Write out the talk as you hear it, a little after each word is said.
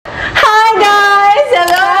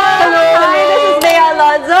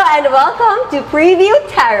to Preview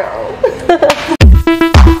Tarot.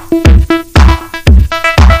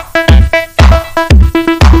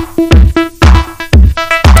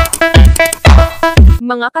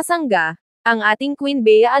 Mga kasangga, ang ating Queen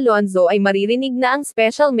Bea Alonzo ay maririnig na ang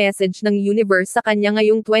special message ng universe sa kanya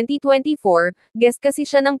ngayong 2024, guest kasi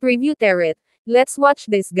siya ng Preview Tarot. Let's watch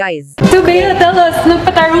this, guys. So Bea, tell us,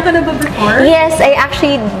 nagpatarot ka na ba before? Yes, I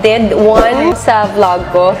actually did one sa vlog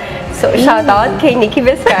ko. So, shout out kay Nikki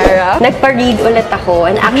Vizcara. Nagpa-read ulit ako.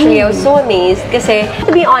 And actually, I was so amazed kasi, to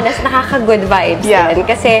be honest, nakaka-good vibes din.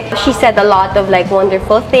 Kasi she said a lot of like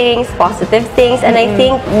wonderful things, positive things. And I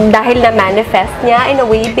think dahil na-manifest niya in a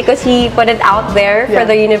way because he put it out there for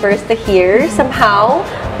the universe to hear somehow,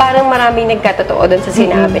 parang maraming nagkatotoo dun sa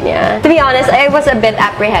sinabi niya. To be honest, I was a bit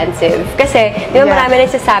apprehensive. Kasi, di ba marami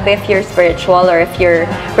nagsasabi if you're spiritual or if you're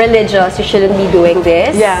religious, you shouldn't be doing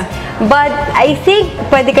this. But I think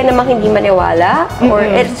pwede ka namang hindi maniwala or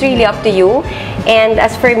it's really up to you. And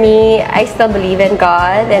as for me, I still believe in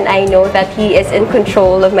God and I know that He is in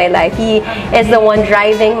control of my life. He is the one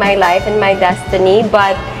driving my life and my destiny.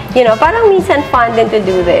 But, you know, parang minsan fun din to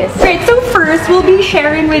do this. Great, so first, we'll be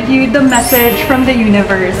sharing with you the message from the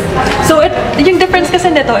universe. So, yung difference kasi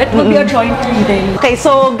nito, it will be a joint reading. Okay,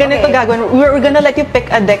 so ganito gagawin. We're gonna let you pick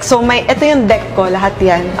a deck. So, ito yung deck ko, lahat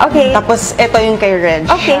yan. Okay. Tapos, ito yung kay Reg.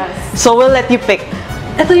 Okay. So, we'll let you pick.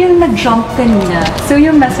 Ito yung nag-jump kanina. So,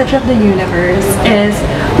 yung message of the universe is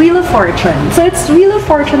Wheel of Fortune. So, it's Wheel of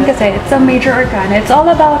Fortune kasi it's a major arcana. It's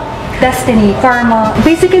all about destiny, karma,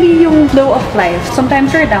 basically yung flow of life.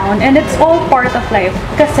 Sometimes you're down and it's all part of life.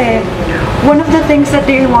 Kasi one of the things that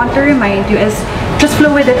they want to remind you is just flow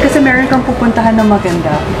with it kasi meron kang pupuntahan na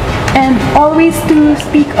maganda. And always to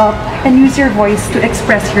speak up and use your voice to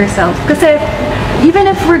express yourself. Kasi even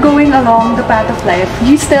if we're going along the path of life,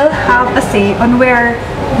 you still have a say on where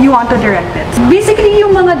you want to direct it. Basically,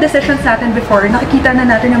 yung mga decisions natin before, nakikita na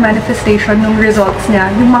natin yung manifestation ng results niya,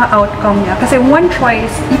 yung mga outcome niya. Kasi one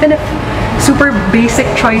choice, even if super basic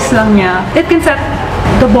choice lang niya, it can set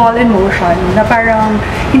the ball in motion na parang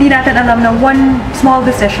hindi natin alam na one small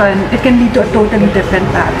decision, it can lead to a totally different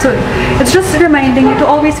path. So, it's just reminding you to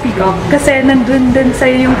always speak up kasi nandun din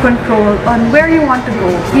sa'yo yung control on where you want to go.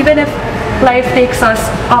 Even if life takes us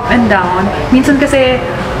up and down. Minsan kasi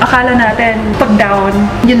akala natin pag down,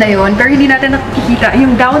 yun na yun. Pero hindi natin nakikita.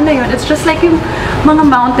 Yung down na yun, it's just like yung mga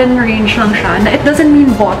mountain range lang siya. Na it doesn't mean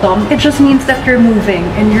bottom. It just means that you're moving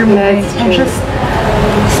and you're moving. And just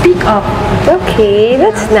speak up. Okay,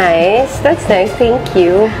 that's nice. That's nice. Thank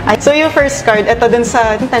you. So yung first card, ito dun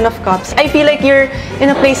sa Ten of Cups. I feel like you're in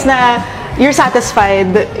a place na you're satisfied.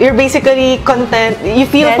 You're basically content. You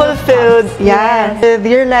feel fulfilled. With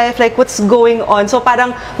your life, like what's going on. So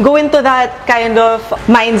parang go into that kind of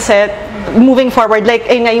mindset moving forward. Like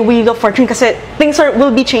ayun nga yung Wheel of Fortune kasi things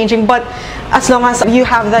will be changing. But as long as you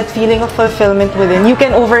have that feeling of fulfillment within, you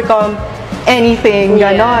can overcome anything,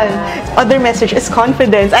 ganon. Other message is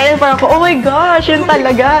confidence. Ay, parang ako, oh my gosh, yun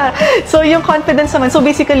talaga. So, yung confidence naman. So,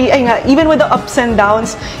 basically, ay nga, even with the ups and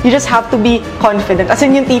downs, you just have to be confident. As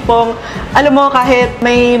in, yung tipong, alam mo, kahit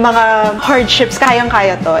may mga hardships,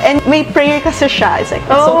 kayang-kaya to. And may prayer kasi siya. It's like,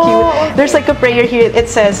 it's so cute. Okay. There's like a prayer here. It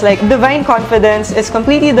says, like, divine confidence is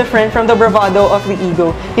completely different from the bravado of the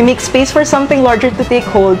ego. You make space for something larger to take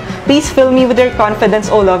hold. Please fill me with your confidence,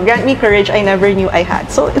 O love. Grant me courage I never knew I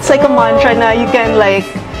had. So, it's like a mantra na you can like,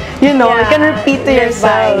 you know, you can repeat to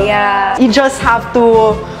yourself. You just have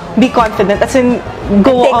to be confident, as in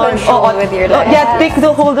go take control with your life. Take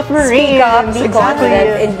the hold of your reins. Speak up, be confident,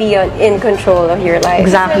 and be in control of your life.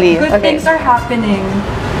 Exactly. Good things are happening.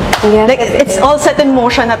 Like, it's all set in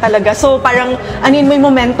motion na talaga. So, parang, may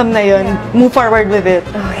momentum na yun. Move forward with it.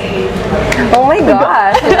 Okay. Oh my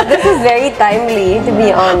gosh. This is very timely, to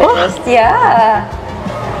be honest.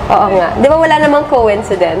 Oo nga. Di ba wala namang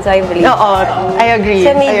coincidence, I believe. Oo, I agree.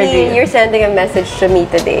 So maybe you're sending a message to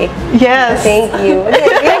me today. Yes. Thank you.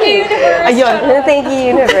 Thank you, universe. Ayun. Thank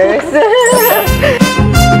you, universe.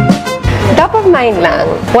 Top of mind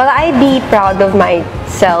lang, will I be proud of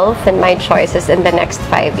myself and my choices in the next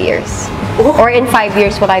 5 years? Or in 5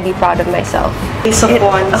 years, will I be proud of myself? Ace of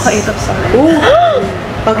Wands. Ako, Eight of Swords.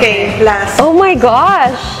 Okay, last. Oh my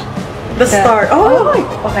gosh! The Star. Oh!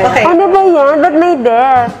 Okay. Ano ba yan? Ba't may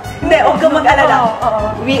death? Hindi, huwag ka mag-alala.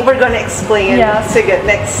 We're gonna explain. Sige,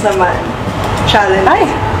 next naman. Challenge. Ay!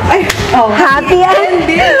 Happy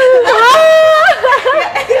endings!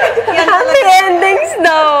 Happy endings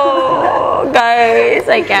daw! Guys,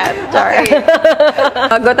 I I can't. Sorry.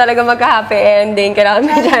 Bago talaga magka-happy ending, kailangan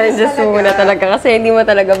may challenges muna talaga. Kasi hindi mo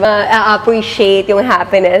talaga ma-appreciate yung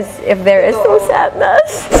happiness if there is no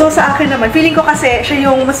sadness. So sa akin naman, feeling ko kasi siya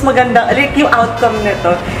yung mas maganda, like yung outcome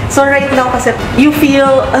nito. So right now kasi, you feel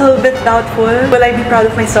a little bit doubtful. Will I be proud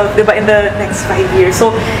of myself, diba, in the next 5 years?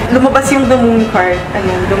 So lumabas yung the moon card.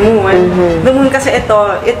 The moon. The moon kasi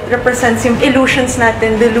ito, it represents yung illusions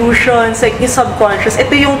natin, delusions, like yung subconscious.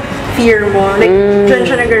 Ito yung fear mo. Like, dyan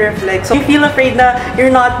siya nag-reflect. So you feel afraid na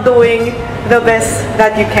you're not doing the best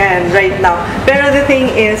that you can right now. Pero the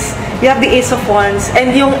thing is, you have the Ace of Wands.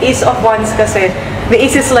 And yung Ace of Wands kasi, the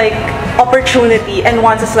Ace is like opportunity and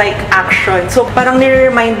Wands is like action. So parang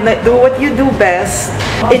nire-remind na do what you do best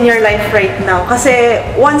in your life right now. Kasi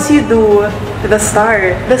once you do the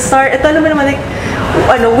star, ito naman like,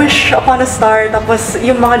 wish upon a star, tapos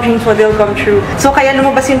yung mga dreams mo, they'll come true. So kaya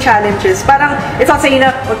lumabas yung challenges. Parang, it's not saying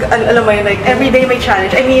na, alam mo yun, like, everyday may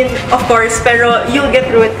challenge. I mean, of course, pero you'll get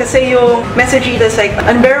through it kasi yung message dito is like,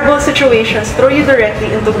 unbearable situations throw you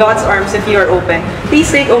directly into God's arms if you are open. Please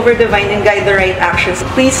take over divine and guide the right actions.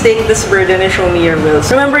 Please take this burden and show me your will.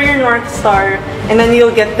 So remember your North Star, and then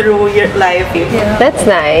you'll get through your life. Yeah. That's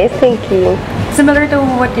nice. Thank you. Similar to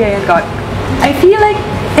what Yeyen got. I feel like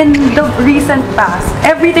in the recent past,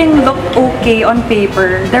 everything looked okay on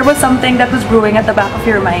paper. There was something that was brewing at the back of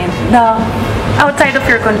your mind na outside of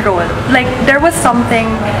your control. Like, there was something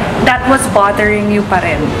that was bothering you pa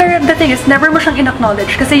rin. But the thing is, never mo siyang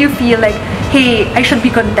in-acknowledge kasi you feel like, hey, I should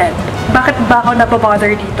be content. Bakit ba ako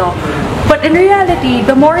nababother dito? But in reality,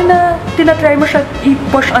 the more na tinatry mo siya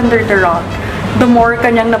i-push under the rug, the more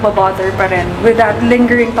kanyang nababother pa rin with that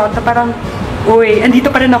lingering thought na parang, uy, andito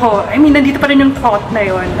pa rin ako. I mean, nandito pa rin yung thought na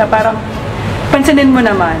yun na parang, pansinin mo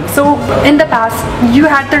naman. So, in the past, you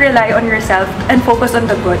had to rely on yourself and focus on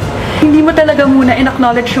the good. Hindi mo talaga muna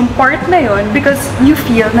in-acknowledge yung part na yun because you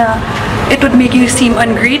feel na it would make you seem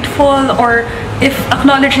ungrateful, or if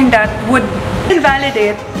acknowledging that would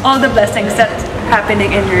invalidate all the blessings that's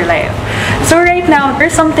happening in your life. So right now,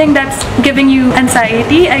 there's something that's giving you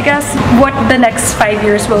anxiety, I guess, what the next 5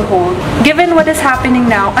 years will hold. Given what is happening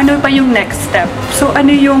now, ano pa yung next step? So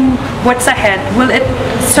ano yung what's ahead? Will it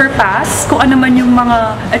surpass kung ano man yung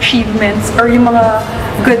mga achievements or yung mga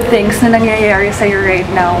good things na nangyayari sa'yo right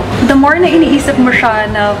now? The more na iniisip mo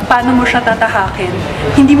siya na paano mo siya tatahakin,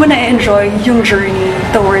 hindi mo na-enjoy yung journey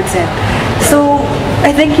towards it. So,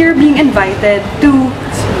 I think you're being invited to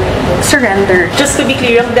surrender. Just to be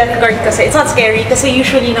clear, yung death card kasi, it's not scary kasi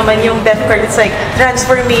usually naman yung death card, it's like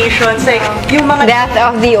transformations, like yung mga... Death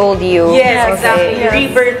of the old you. Yes, exactly. Yes.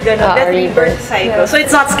 Rebirth, gano'n. Death, rebirth cycle. So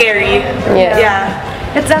it's not scary. Yeah.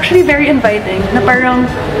 It's actually very inviting na parang,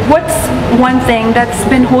 what's one thing that's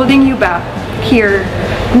been holding you back here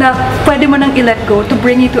na pwede mo nang i-let go to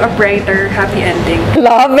bring you to a brighter, happy ending?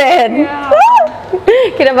 Love it! Yeah.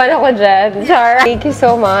 Kinabahan ako dyan. Char. Thank you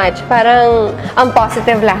so much. Parang ang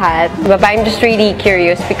positive lahat. But I'm just really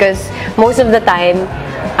curious because most of the time,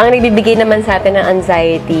 ang nagbibigay naman sa atin ng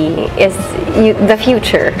anxiety is the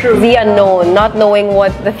future. True. The unknown. Not knowing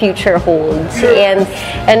what the future holds. True. And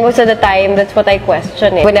most of the time, that's what I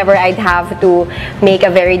question. Whenever I'd have to make a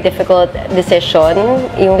very difficult decision,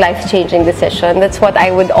 yung life-changing decision, that's what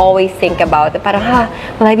I would always think about. Parang,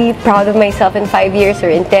 will I be proud of myself in 5 years or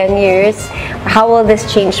in 10 years? How will this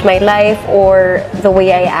change my life or the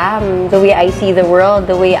way I am, the way I see the world,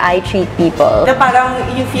 the way I treat people? Na parang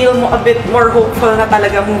you feel mo a bit more hopeful na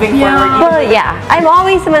talaga moving forward. Well, yeah. I'm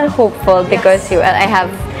always hopeful because I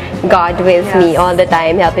have God with me all the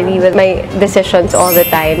time, helping me with my decisions all the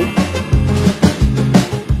time.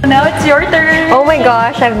 Now it's your turn! Oh my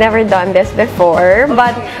gosh, I've never done this before,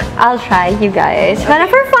 but I'll try, you guys. Para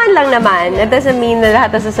for fun lang naman. It doesn't mean na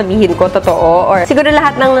lahat na sasabihin ko totoo, or siguro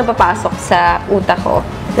lahat nang napapasok sa utak ko.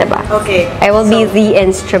 Diba? Okay. I will be the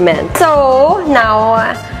instrument. So, now,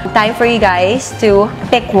 time for you guys to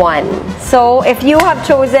pick one. So, if you have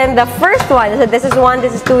chosen the first one, so this is 1,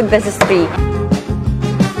 this is 2, this is 3.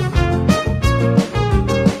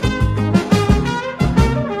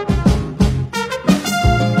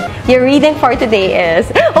 Your reading for today is,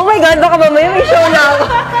 oh my God, baka mamaya may show na ako.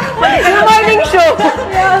 Yung morning show.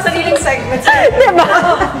 Yeah, sariling segments. Diba?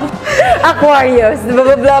 Aquarius.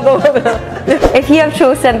 Blah, blah, blah, blah. If you have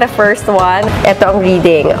chosen the first one, ito ang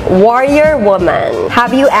reading. Warrior Woman.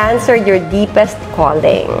 Have you answered your deepest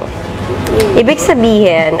calling? Ibig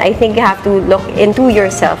sabihin, I think you have to look into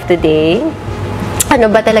yourself today ano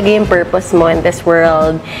ba talaga yung purpose mo in this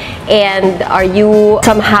world? And are you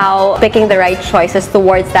somehow picking the right choices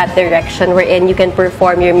towards that direction wherein you can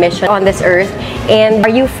perform your mission on this earth? And are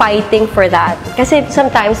you fighting for that? Kasi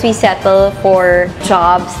sometimes we settle for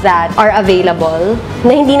jobs that are available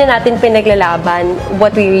na hindi na natin pinaglalaban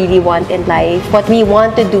what we really want in life, what we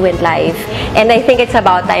want to do in life. And I think it's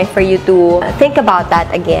about time for you to think about that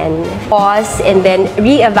again. Pause and then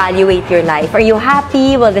reevaluate your life. Are you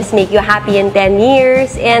happy? Will this make you happy in 10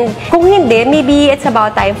 years? And kung hindi, maybe it's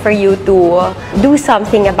about time for you to do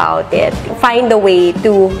something about it. Find a way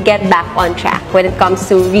to get back on track when it comes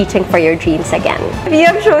to reaching for your dreams again. If you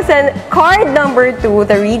have chosen card number 2,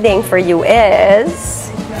 the reading for you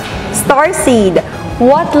is Starseed.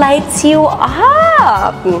 What lights you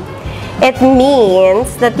up? It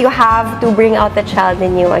means that you have to bring out the child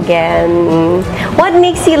in you again. What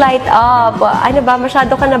makes you light up? Ano ba?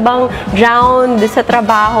 Masyado ka na bang drowned sa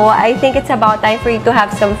trabaho? I think it's about time for you to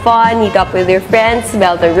have some fun, meet up with your friends,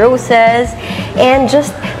 smell the roses, and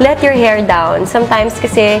just let your hair down. Sometimes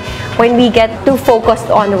kasi when we get too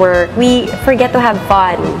focused on work, we forget to have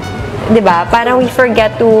fun. Diba? Parang we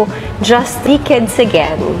forget to just be kids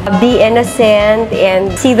again. Be innocent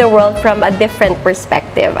and see the world from a different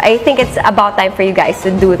perspective. I think it's about time for you guys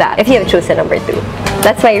to do that if you have chosen number 2.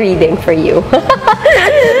 That's my reading for you.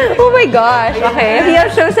 Oh my gosh. Okay, if you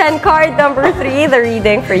have chosen card number 3, the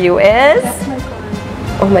reading for you is...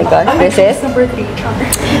 Oh my gosh, this is number 3.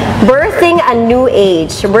 Birthing a new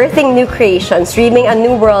age, birthing new creations, dreaming a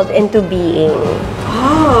new world into being.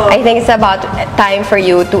 I think it's about time for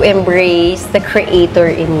you to embrace the creator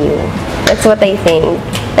in you. That's what I think.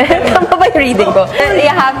 Tama ba yung reading ko? You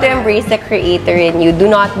have to embrace the creator in you. Do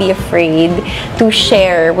not be afraid to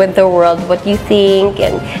share with the world what you think.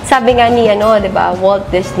 And sabi nga ni, diba, Walt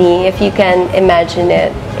Disney, if you can imagine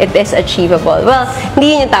it, it is achievable. Well,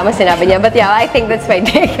 hindi yun yung tama sinabi niya. But yeah, I think that's my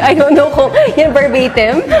take. I don't know kung yun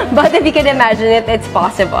verbatim. But if you can imagine it, it's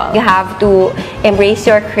possible. You have to embrace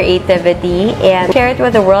your creativity and share it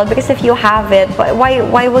with the world. Because if you have it,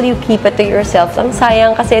 why will you keep it to yourself? Ang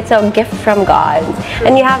sayang kasi it's a gift from God.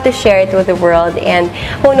 And you have to share it with the world. And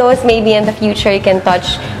who knows, maybe in the future you can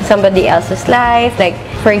touch somebody else's life. Like,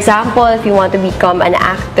 for example, if you want to become an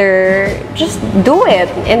actor, just do it.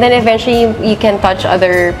 And then eventually you can touch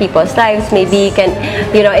other people's lives. Maybe you can,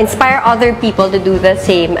 inspire other people to do the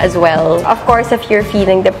same as well. Of course, if you're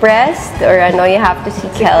feeling depressed or you have to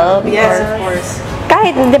seek help. Yes, of course.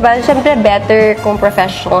 Kahit, diba, syempre better kung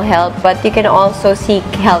professional help, but you can also seek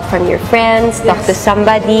help from your friends, talk to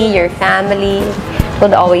somebody, your family.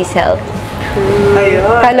 Would always help.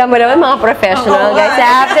 Kala mo naman mga professional, guys. I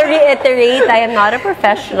have to reiterate, I am not a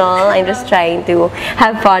professional. I'm just trying to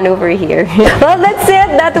have fun over here. Well, that's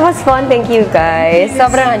it. That was fun. Thank you, guys.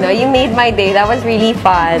 Sobrang you made my day. That was really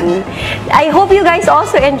fun. I hope you guys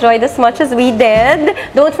also enjoyed as much as we did.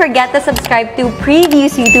 Don't forget to subscribe to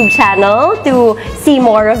Preview's YouTube channel to see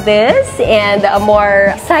more of this and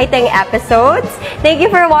more exciting episodes. Thank you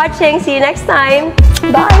for watching. See you next time.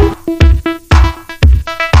 Bye!